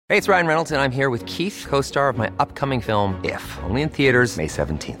Hey, it's Ryan Reynolds, and I'm here with Keith, co-star of my upcoming film, If, only in theaters May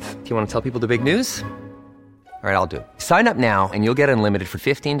 17th. Do you want to tell people the big news? All right, I'll do it. Sign up now and you'll get unlimited for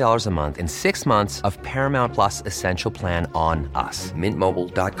 $15 a month and 6 months of Paramount Plus Essential Plan on us.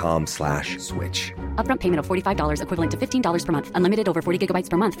 MintMobile.com/switch. Upfront payment of $45 equivalent to $15 per month. Unlimited over 40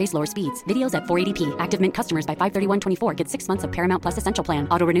 gigabytes per month. Face lower speeds. Videos at 480p. Active Mint customers by 531.24 get 6 months of Paramount Plus Essential Plan.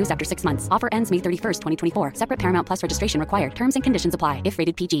 Auto renews after 6 months. Offer ends May 31st, 2024. Separate Paramount Plus registration required. Terms and conditions apply if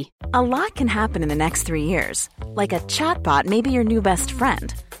rated PG. A lot can happen in the next 3 years. Like a chatbot may be your new best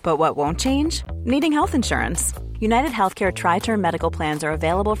friend. But what won't change? Needing health insurance. United Healthcare Tri-Term Medical Plans are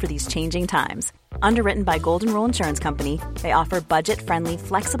available for these changing times. Underwritten by Golden Rule Insurance Company, they offer budget-friendly,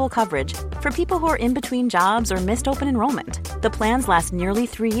 flexible coverage for people who are in between jobs or missed open enrollment. The plans last nearly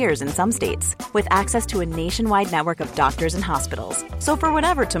 3 years in some states, with access to a nationwide network of doctors and hospitals. So for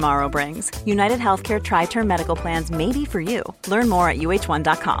whatever tomorrow brings, United Healthcare Tri-Term Medical Plans may be for you. Learn more at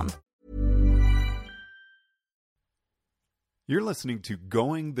uh1.com. You're listening to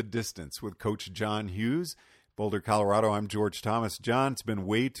Going the Distance with Coach John Hughes. Boulder, Colorado, I'm George Thomas. John, it's been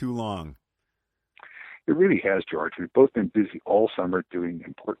way too long. It really has, George. We've both been busy all summer doing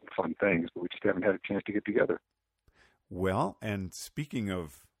important, fun things, but we just haven't had a chance to get together. Well, and speaking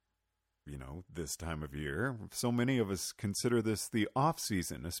of, this time of year, so many of us consider this the off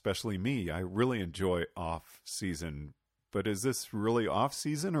season, especially me. I really enjoy off season, but is this really off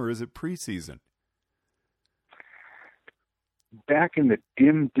season or is it preseason? Back in the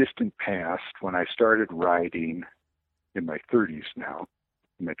dim, distant past, when I started riding in my 30s now,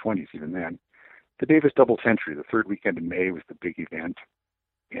 in my 20s even then, the Davis Double Century, the third weekend in May, was the big event.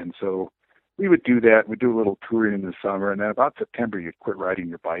 And so we would do that. We'd do a little touring in the summer, and then about September, you'd quit riding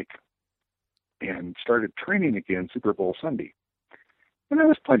your bike and started training again Super Bowl Sunday. And there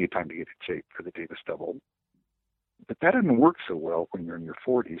was plenty of time to get in shape for the Davis Double. But that doesn't work so well when you're in your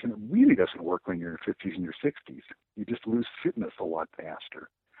 40s, and it really doesn't work when you're in your 50s and your 60s. You just lose fitness a lot faster.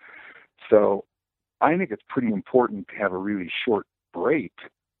 So I think it's pretty important to have a really short break,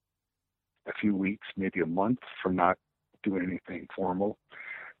 a few weeks, maybe a month, from not doing anything formal.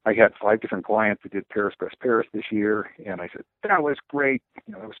 I had 5 different clients that did Paris Brest Paris this year, and I said, that was great.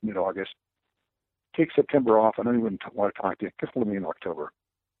 That was mid-August. Take September off. I don't even want to talk to you. Get hold of me in October.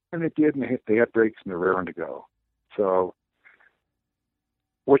 And they did, and they had breaks, and they're raring to go. So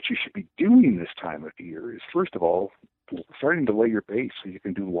what you should be doing this time of year is, first of all, starting to lay your base so you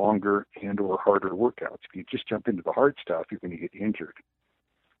can do longer and or harder workouts. If you just jump into the hard stuff, you're going to get injured.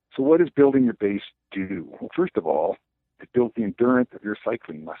 So what does building your base do? Well, first of all, it builds the endurance of your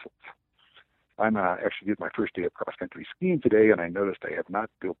cycling muscles. I'm actually did my first day of cross-country skiing today, and I noticed I have not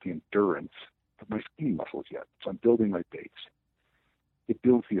built the endurance of my skiing muscles yet. So I'm building my base. It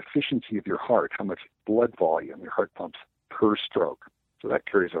builds the efficiency of your heart, how much blood volume your heart pumps per stroke. So that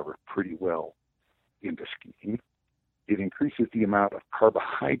carries over pretty well into skiing. It increases the amount of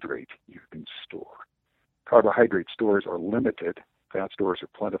carbohydrate you can store. Carbohydrate stores are limited. Fat stores are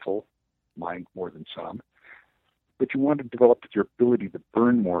plentiful, mine more than some. But you want to develop your ability to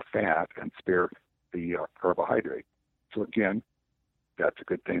burn more fat and spare the carbohydrate. So again, that's a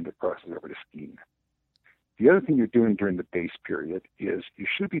good thing that crosses over to skiing. The other thing you're doing during the base period is you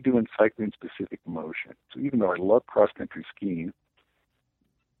should be doing cycling-specific motion. So even though I love cross-country skiing,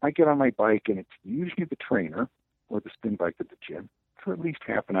 I get on my bike, and it's usually the trainer or the spin bike at the gym for at least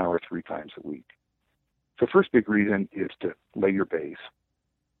half an hour 3 times a week. So first big reason is to lay your base.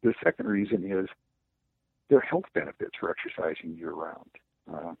 The second reason is there are health benefits for exercising year-round.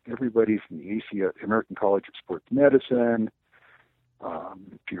 Everybody from the American College of Sports Medicine,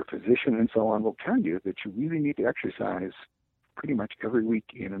 to your physician and so on, will tell you that you really need to exercise pretty much every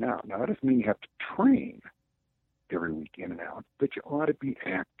week in and out. Now, that doesn't mean you have to train every week in and out, but you ought to be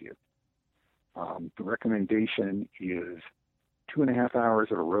active. The recommendation is 2.5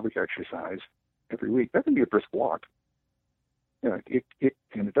 hours of aerobic exercise every week. That can be a brisk walk. And it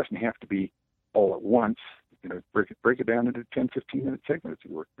doesn't have to be all at once. Break it down into 10, 15-minute segments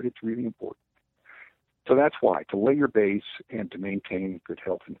of work, but it's really important. So that's why, to lay your base and to maintain good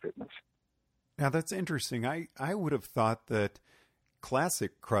health and fitness. Now, that's interesting. I would have thought that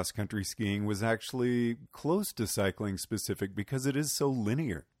classic cross-country skiing was actually close to cycling specific because it is so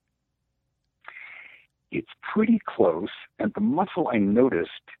linear. It's pretty close, and the muscle I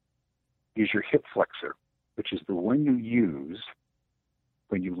noticed is your hip flexor, which is the one you use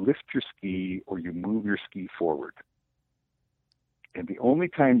when you lift your ski or you move your ski forward. And the only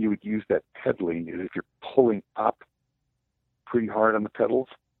time you would use that pedaling is if you're pulling up pretty hard on the pedals,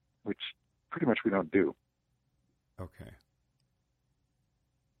 which pretty much we don't do. Okay.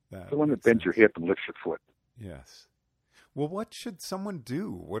 The one that bends your hip and lifts your foot. Yes. Well, what should someone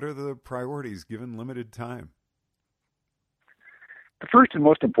do? What are the priorities given limited time? The first and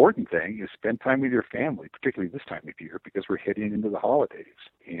most important thing is spend time with your family, particularly this time of year, because we're heading into the holidays.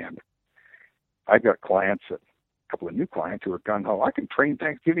 And I've got clients, a couple of new clients who are gung-ho. I can train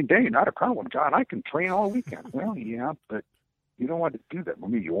Thanksgiving Day, not a problem, John. I can train all weekend. Well, yeah, but you don't want to do that.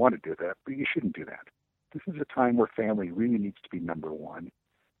 Well, maybe you want to do that, but you shouldn't do that. This is a time where family really needs to be number one.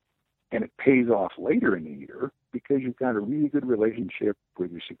 And it pays off later in the year because you've got a really good relationship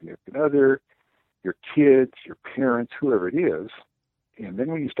with your significant other, your kids, your parents, whoever it is. And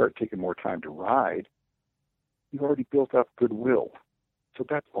then when you start taking more time to ride, you've already built up goodwill. So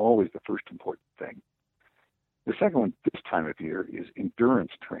that's always the first important thing. The second one this time of year is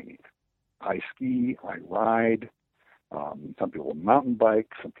endurance training. I ski, I ride. Some people mountain bike,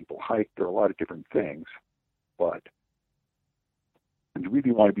 some people hike. There are a lot of different things. But you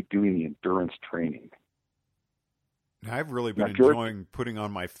really want to be doing the endurance training. I've really been enjoying putting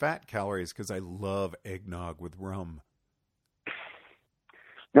on my fat calories because I love eggnog with rum.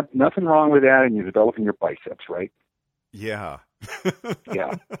 Nothing wrong with that, and you're developing your biceps, right? Yeah.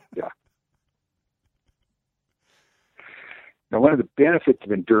 Yeah. Now, one of the benefits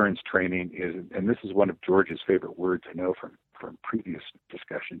of endurance training is, and this is one of George's favorite words I know from previous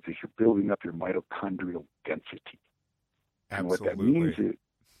discussions, is you're building up your mitochondrial density. And Absolutely.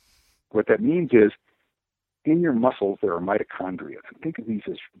 what that means is in your muscles there are mitochondria. And think of these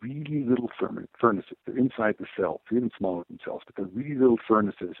as really little furnaces. They're inside the cell. They're even smaller than cells, but they're really little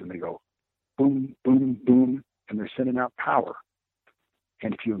furnaces, and they go boom, boom, boom, and they're sending out power.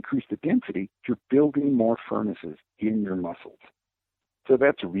 And if you increase the density, you're building more furnaces in your muscles. So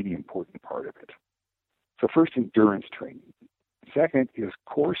that's a really important part of it. So first, endurance training. Second is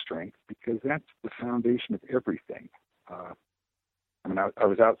core strength, because that's the foundation of everything. I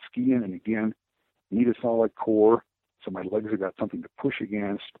was out skiing, and again, need a solid core, so my legs have got something to push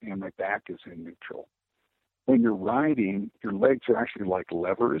against, and my back is in neutral. When you're riding, your legs are actually like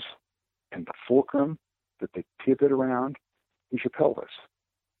levers, and the fulcrum that they pivot around is your pelvis.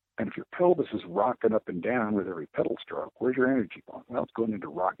 And if your pelvis is rocking up and down with every pedal stroke, where's your energy going? Well, it's going into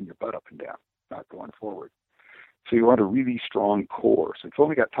rocking your butt up and down, not going forward. So you want a really strong core. So if you've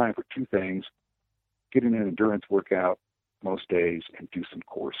only got time for two things, get in an endurance workout most days and do some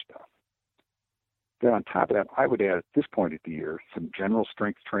core stuff. Then on top of that, I would add at this point of the year some general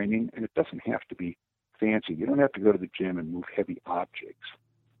strength training, and it doesn't have to be fancy. You don't have to go to the gym and move heavy objects.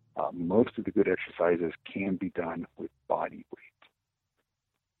 Most of the good exercises can be done with body weight.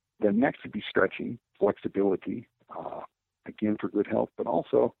 Then next would be stretching, flexibility, again for good health, but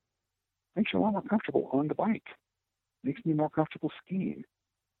also makes you a lot more comfortable on the bike. Makes me more comfortable skiing.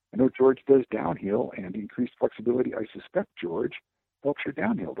 I know George does downhill, and increased flexibility, I suspect, George, helps your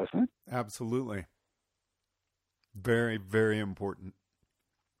downhill, doesn't it? Absolutely. Very, very important.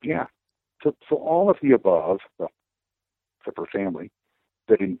 Yeah. So all of the above, except for family,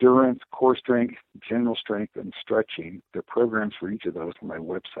 that endurance, core strength, general strength, and stretching, there are programs for each of those on my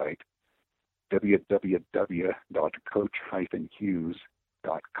website,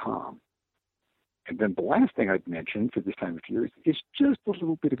 www.coach-hughes.com. And then the last thing I'd mention for this time of year is just a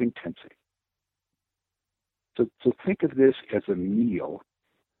little bit of intensity. So think of this as a meal,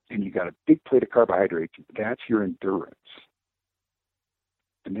 and you got a big plate of carbohydrates. That's your endurance.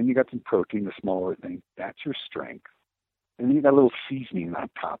 And then you got some protein, the smaller thing. That's your strength. And then you got a little seasoning on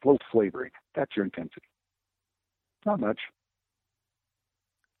top, a little flavoring. That's your intensity. Not much.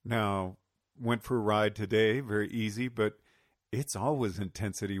 Now, went for a ride today, very easy, but it's always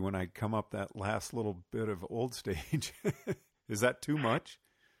intensity when I come up that last little bit of Old Stage. Is that too much?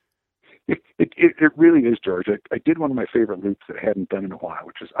 It really is, George. I did one of my favorite loops that I hadn't done in a while,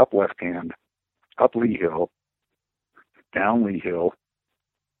 which is up left hand, up Lee Hill, down Lee Hill,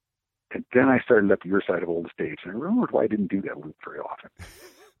 and then I started up your side of Old Stage, and I remembered why I didn't do that loop very often.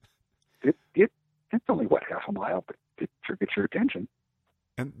 It's only, half a mile, but it sure gets your attention.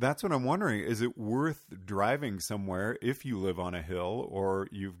 And that's what I'm wondering. Is it worth driving somewhere if you live on a hill, or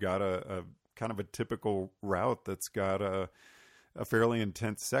you've got a kind of a typical route that's got a fairly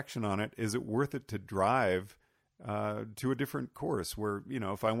intense section on it? Is it worth it to drive to a different course where,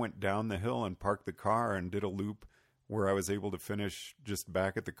 if I went down the hill and parked the car and did a loop where I was able to finish just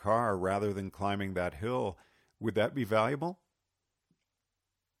back at the car rather than climbing that hill, would that be valuable?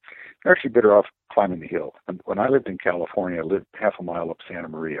 You're actually better off climbing the hill. When I lived in California, I lived half a mile up Santa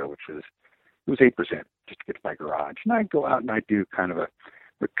Maria, which was 8% just to get to my garage. And I'd go out and I'd do kind of a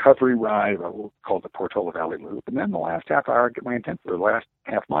recovery ride, called the Portola Valley Loop. And then the last half hour, I get my intensity, or the last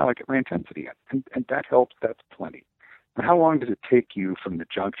half mile, I get my intensity in. And that helps. That's plenty. Now, how long does it take you from the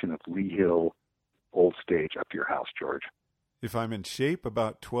junction of Lee Hill, Old Stage, up to your house, George? If I'm in shape,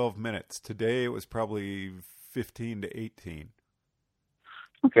 about 12 minutes. Today it was probably 15 to 18.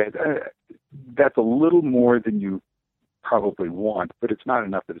 Okay, that's a little more than you probably want, but it's not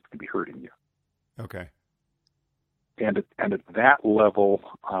enough that it's going to be hurting you. Okay. And at that level,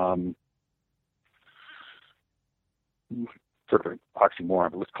 sort of an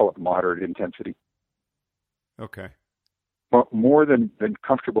oxymoron, but let's call it moderate intensity. Okay. More than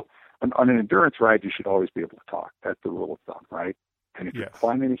comfortable. On an endurance ride, you should always be able to talk. That's the rule of thumb, right? And if you're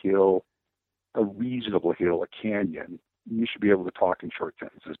climbing a hill, a reasonable hill, a canyon, you should be able to talk in short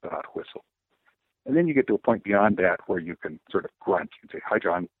sentences but not whistle. And then you get to a point beyond that where you can sort of grunt. You can say, "Hi,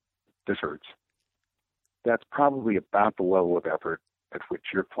 John, this hurts." That's probably about the level of effort at which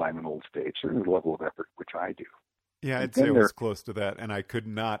you're climbing Old Stage, certainly the level of effort which I do. Yeah, I'd say it was close to that, and I could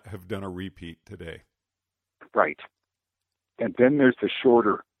not have done a repeat today. Right. And then there's the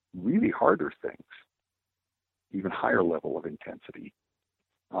shorter, really harder things, even higher level of intensity.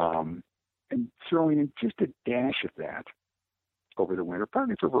 And throwing in just a dash of that over the winter,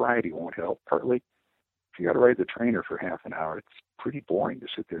 partly for variety won't help, partly if you got to ride the trainer for half an hour, it's pretty boring to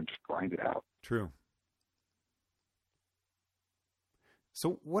sit there and just grind it out. True.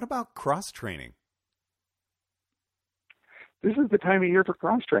 So what about cross-training? This is the time of year for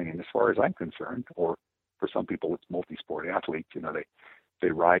cross-training as far as I'm concerned, or for some people it's multi-sport athletes. You know,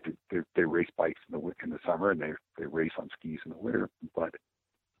 they ride, they race bikes in the summer and they race on skis in the winter. But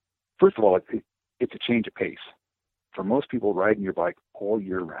first of all, it's a change of pace. For most people, riding your bike all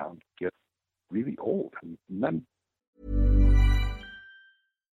year round gets really old.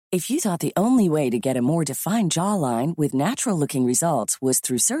 If you thought the only way to get a more defined jawline with natural-looking results was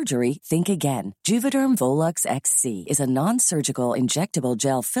through surgery, think again. Juvederm Volux XC is a non-surgical injectable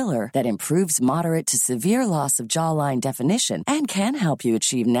gel filler that improves moderate to severe loss of jawline definition and can help you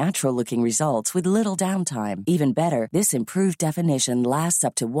achieve natural-looking results with little downtime. Even better, this improved definition lasts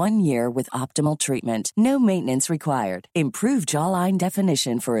up to 1 year with optimal treatment. No maintenance required. Improve jawline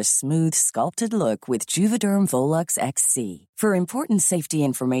definition for a smooth, sculpted look with Juvederm Volux XC. For important safety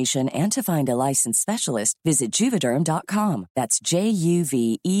information and to find a licensed specialist, visit Juvederm.com. That's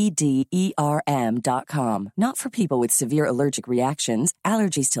JUVEDERM.com. Not for people with severe allergic reactions,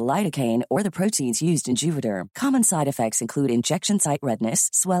 allergies to lidocaine, or the proteins used in Juvederm. Common side effects include injection site redness,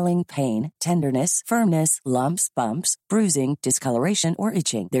 swelling, pain, tenderness, firmness, lumps, bumps, bruising, discoloration, or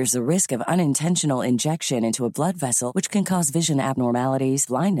itching. There's a risk of unintentional injection into a blood vessel, which can cause vision abnormalities,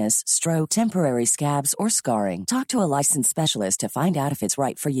 blindness, stroke, temporary scabs, or scarring. Talk to a licensed specialist to find out if it's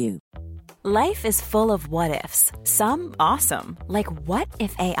right for you. Life is full of what-ifs. Some awesome, like what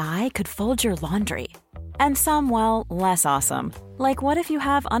if AI could fold your laundry? And some, well, less awesome, like what if you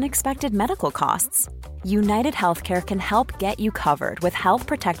have unexpected medical costs? United Healthcare can help get you covered with Health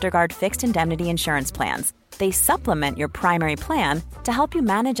Protector Guard fixed indemnity insurance plans. They supplement your primary plan to help you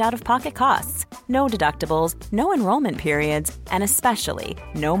manage out-of-pocket costs. No deductibles, no enrollment periods, and especially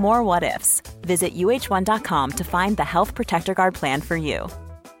no more what-ifs. Visit uh1.com to find the Health Protector Guard plan for you.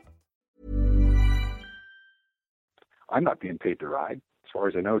 I'm not being paid to ride. As far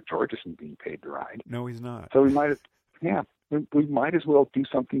as I know, George isn't being paid to ride. No, he's not. So we might as well do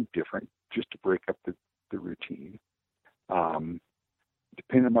something different just to break up the routine.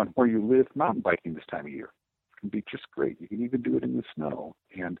 Depending on where you live, mountain biking this time of year can be just great. You can even do it in the snow.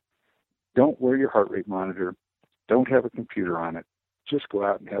 And don't wear your heart rate monitor. Don't have a computer on it. Just go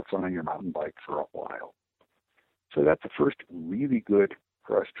out and have fun on your mountain bike for a while. So that's the first really good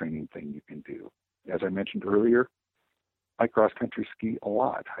cross-training thing you can do. As I mentioned earlier, I cross-country ski a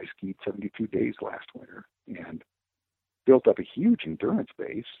lot. I skied 72 days last winter and built up a huge endurance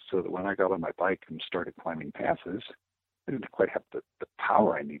base so that when I got on my bike and started climbing passes, I didn't quite have the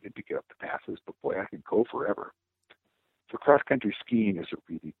power I needed to get up the passes, but boy, I could go forever. So cross-country skiing is a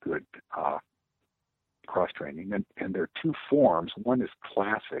really good cross-training, and there are two forms. One is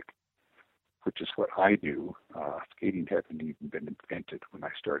classic, which is what I do. Skating hadn't even been invented when I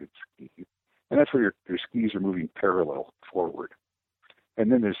started skiing. And that's where your skis are moving parallel forward.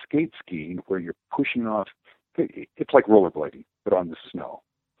 And then there's skate skiing, where you're pushing off. It's like rollerblading, but on the snow.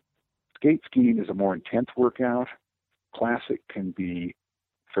 Skate skiing is a more intense workout. Classic can be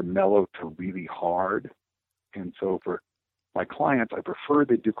from mellow to really hard. And so for my clients, I prefer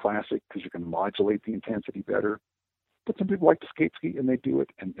they do classic because you can modulate the intensity better. But some people like to skate ski, and they do it,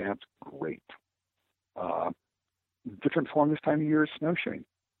 and that's great. Different form this time of year is snowshoeing.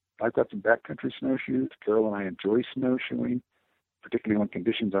 I've got some backcountry snowshoes. Carol and I enjoy snowshoeing, particularly when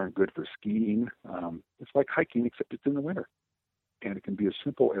conditions aren't good for skiing. It's like hiking, except it's in the winter. And it can be as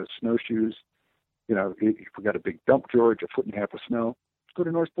simple as snowshoes. You know, if we got a big dump, George, 1.5 feet of snow, go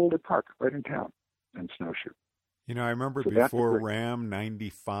to North Boulder Park right in town and snowshoe. You know, I remember So before Ram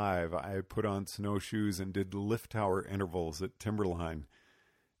 95, I put on snowshoes and did lift tower intervals at Timberline.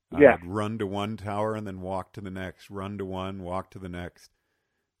 Yeah. I'd run to one tower and then walk to the next, run to one, walk to the next.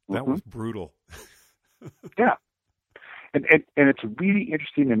 That was brutal. Yeah. And it's a really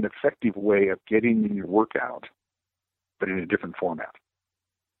interesting and effective way of getting in your workout, but in a different format.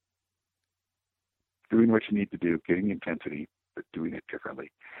 Doing what you need to do, getting intensity, but doing it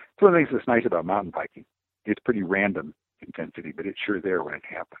differently. It's one of the things that's nice about mountain biking. It's pretty random intensity, but it's sure there when it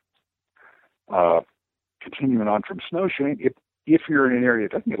happens. Continuing on from snowshoeing, if you're in an area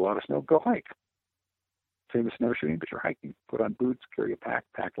that doesn't get a lot of snow, go hike. Same as snowshoeing, but you're hiking. Put on boots, carry a pack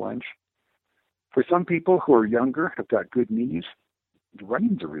lunch. For some people who are younger, have got good knees,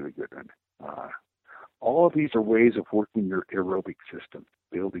 running's a really good one. All of these are ways of working your aerobic system,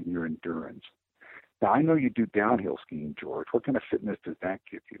 building your endurance. Now, I know you do downhill skiing, George. What kind of fitness does that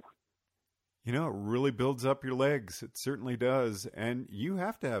give you? You know, it really builds up your legs. It certainly does. And you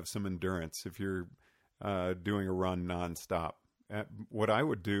have to have some endurance if you're doing a run nonstop. What I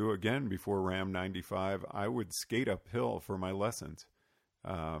would do, again, before Ram 95, I would skate uphill for my lessons.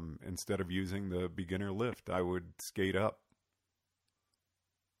 Instead of using the beginner lift, I would skate up.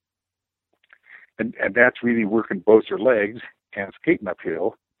 And that's really working both your legs and skating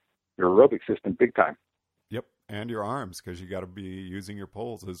uphill, your aerobic system big time. Yep, and your arms, because you got to be using your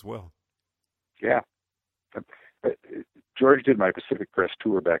poles as well. Yeah. George did my Pacific Crest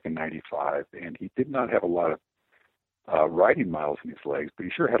tour back in '95, and he did not have a lot of riding miles in his legs, but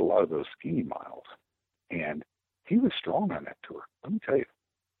he sure had a lot of those skiing miles. And he was strong on that tour. Let me tell you,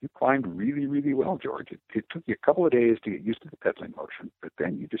 you climbed really, really well, George. It took you a couple of days to get used to the pedaling motion, but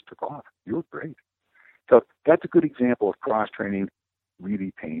then you just took off. You were great. So that's a good example of cross-training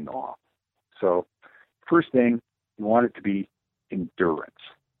really paying off. So first thing, you want it to be endurance.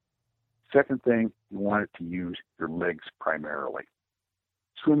 Second thing, you want it to use your legs primarily.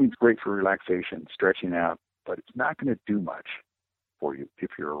 Swimming's great for relaxation, stretching out, but it's not going to do much for you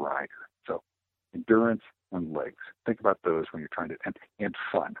if you're a rider. So endurance and legs. Think about those when you're trying to, and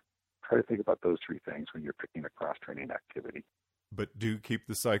fun. Try to think about those three things when you're picking a cross-training activity. But do keep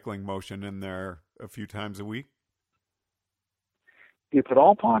the cycling motion in there a few times a week? If at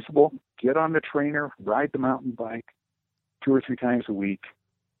all possible, get on the trainer, ride the mountain bike 2 or 3 times a week.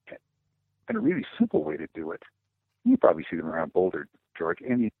 And a really simple way to do it, you probably see them around Boulder, George,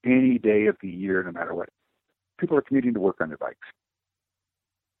 any day of the year, no matter what. People are commuting to work on their bikes.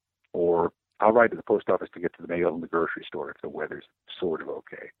 Or I'll ride to the post office to get to the mail and the grocery store if the weather's sort of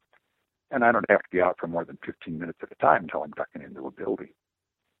okay. And I don't have to be out for more than 15 minutes at a time until I'm ducking into a building.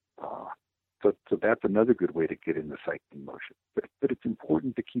 So that's another good way to get in the cycling motion. But it's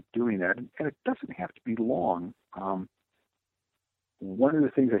important to keep doing that, and it doesn't have to be long. One of the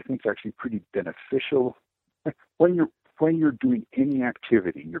things I think is actually pretty beneficial when you're doing any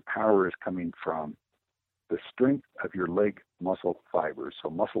activity, your power is coming from the strength of your leg muscle fibers. So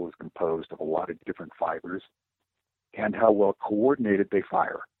muscle is composed of a lot of different fibers, and how well coordinated they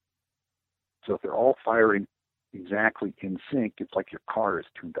fire. So if they're all firing exactly in sync, it's like your car is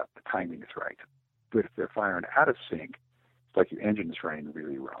tuned up. The timing is right. But if they're firing out of sync, it's like your engine is running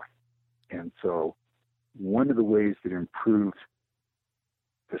really rough. And so one of the ways that improves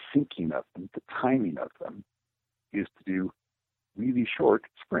the syncing of them, the timing of them, is to do really short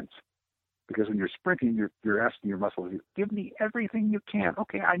sprints. Because when you're sprinting, you're asking your muscles, give me everything you can.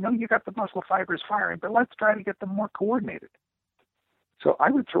 Okay, I know you got the muscle fibers firing, but let's try to get them more coordinated. So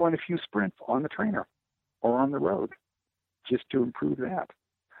I would throw in a few sprints on the trainer or on the road just to improve that.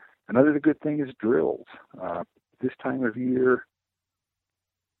 Another good thing is drills. This time of year,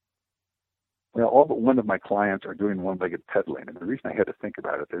 well, all but one of my clients are doing one-legged pedaling. And the reason I had to think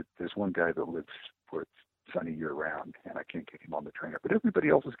about it, there's one guy that lives where it's sunny year-round, and I can't get him on the trainer. But everybody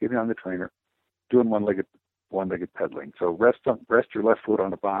else is getting on the trainer, doing one-legged pedaling. So rest your left foot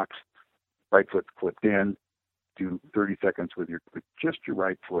on the box, right foot clipped in, do 30 seconds with just your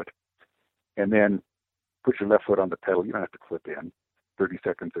right foot, and then put your left foot on the pedal. You don't have to clip in. 30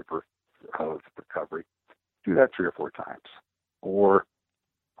 seconds of recovery. Do that 3 or 4 times. Or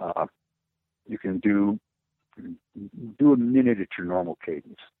you can do a minute at your normal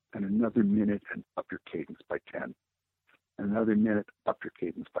cadence, and another minute and up your cadence by 10. And another minute up your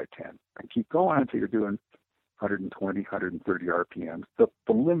cadence by 10. And keep going until you're doing 120, 130 RPMs. The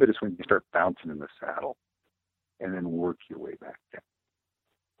limit is when you start bouncing in the saddle, and then work your way back down.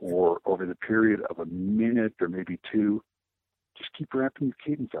 Or over the period of a minute or maybe 2, just keep ramping your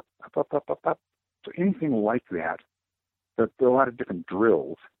cadence up. So anything like that, there are a lot of different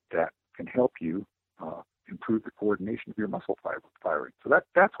drills that can help you improve the coordination of your muscle firing. So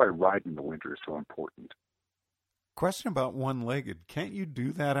that's why riding in the winter is so important. Question about one-legged. Can't you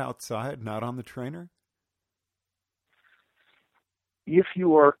do that outside, not on the trainer? If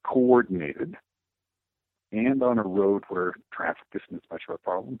you are coordinated and on a road where traffic isn't as much of a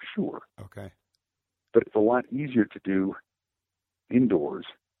problem, sure. Okay. But it's a lot easier to do indoors,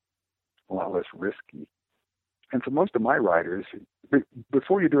 a lot less risky. And for most of my riders,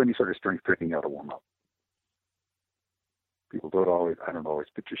 before you do any sort of strength training, you got to warm up. People don't always,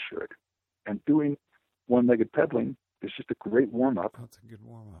 but you should. And doing one-legged pedaling is just a great warm-up. That's a good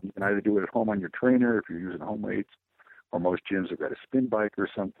warm-up. You can either do it at home on your trainer if you're using home weights, or most gyms have got a spin bike or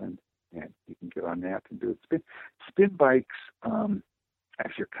something, and you can get on that and do it. Spin bikes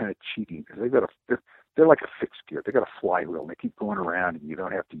actually are kind of cheating because they're like a fixed gear. They got a flywheel, and they keep going around, and you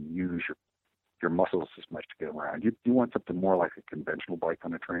don't have to use your muscles as much to get around. You want something more like a conventional bike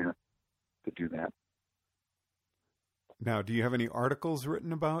on a trainer to do that. Now, do you have any articles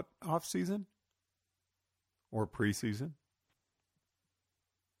written about off-season or pre-season?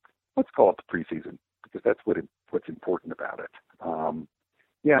 Let's call it the pre-season because that's what's important about it.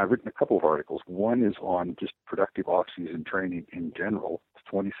 I've written a couple of articles. One is on just productive off-season training in general. It's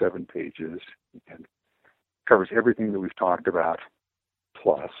 27 pages and covers everything that we've talked about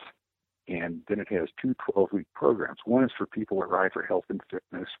plus. And then it has 2 12-week programs. One is for people that ride for health and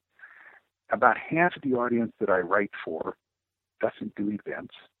fitness. About half of the audience that I write for doesn't do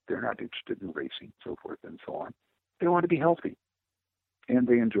events. They're not interested in racing, so forth and so on. They want to be healthy, and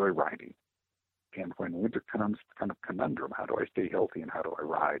they enjoy riding. And when winter comes, it's kind of conundrum. How do I stay healthy and how do I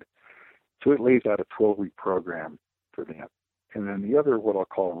ride? So it lays out a 12-week program for them. And then the other, what I'll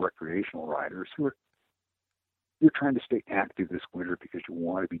call recreational riders, you're trying to stay active this winter because you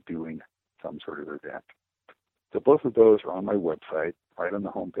want to be doing some sort of event. So both of those are on my website, right on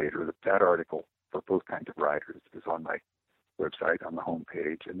the homepage, or that article for both kinds of riders is on my website on the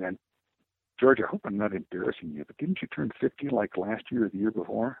homepage. And then, George, I hope I'm not embarrassing you, but didn't you turn 50 like last year or the year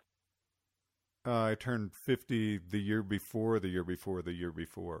before? I turned 50 the year before.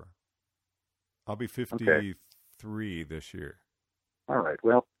 I'll be 53 this year. All right.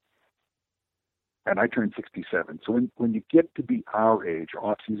 Well, and I turned 67. So when you get to be our age,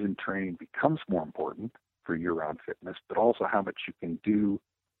 off-season training becomes more important for year-round fitness, but also how much you can do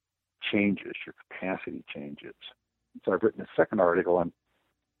changes, your capacity changes. So I've written a second article on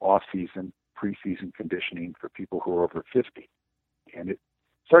off-season, pre-season conditioning for people who are over 50. And it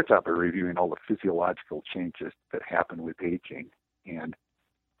starts out by reviewing all the physiological changes that happen with aging. And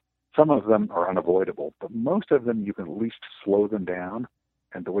some of them are unavoidable, but most of them you can at least slow them down.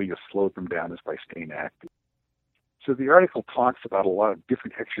 And the way you slow them down is by staying active. So the article talks about a lot of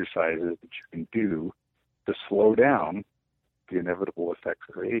different exercises that you can do to slow down the inevitable effects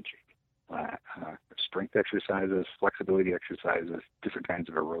of aging. Strength exercises, flexibility exercises, different kinds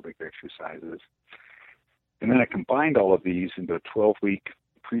of aerobic exercises. And then I combined all of these into a 12-week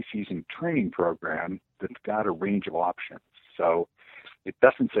preseason training program that's got a range of options. So it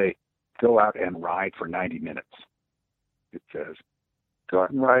doesn't say go out and ride for 90 minutes. It says go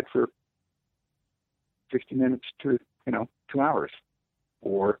out and ride for 60 minutes to 2 hours.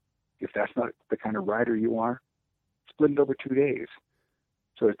 Or if that's not the kind of rider you are, split it over 2 days.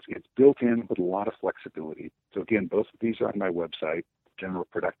 So it's built in with a lot of flexibility. So again, both of these are on my website, General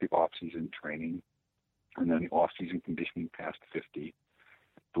Productive Off-Season Training, and then the Off-Season Conditioning Past 50.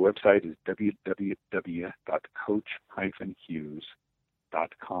 The website is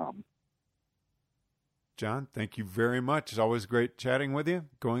www.coach-hughes.com. John, thank you very much. It's always great chatting with you.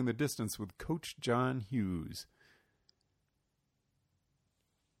 Going the Distance with Coach John Hughes.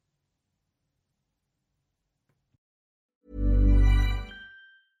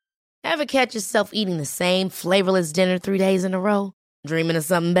 Ever catch yourself eating the same flavorless dinner 3 days in a row? Dreaming of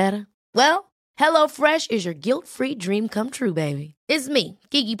something better? Well, HelloFresh is your guilt-free dream come true, baby. It's me,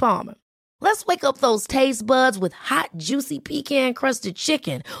 Keke Palmer. Let's wake up those taste buds with hot, juicy pecan-crusted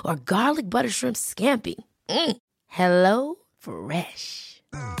chicken or garlic butter shrimp scampi. Hello Fresh.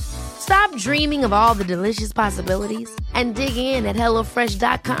 Stop dreaming of all the delicious possibilities and dig in at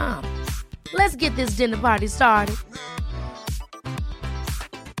HelloFresh.com. Let's get this dinner party started.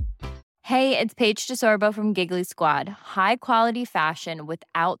 Hey, it's Paige DeSorbo from Giggly Squad. High quality fashion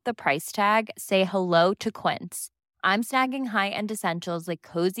without the price tag. Say hello to Quince. I'm snagging high-end essentials like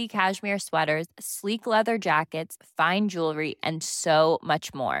cozy cashmere sweaters, sleek leather jackets, fine jewelry, and so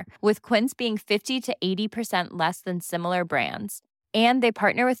much more. With Quince being 50 to 80% less than similar brands. And they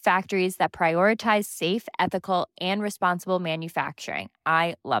partner with factories that prioritize safe, ethical, and responsible manufacturing.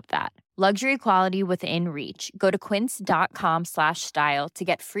 I love that. Luxury quality within reach. Go to quince.com/style to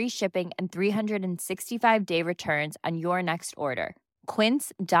get free shipping and 365-day returns on your next order.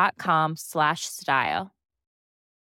 Quince.com/style.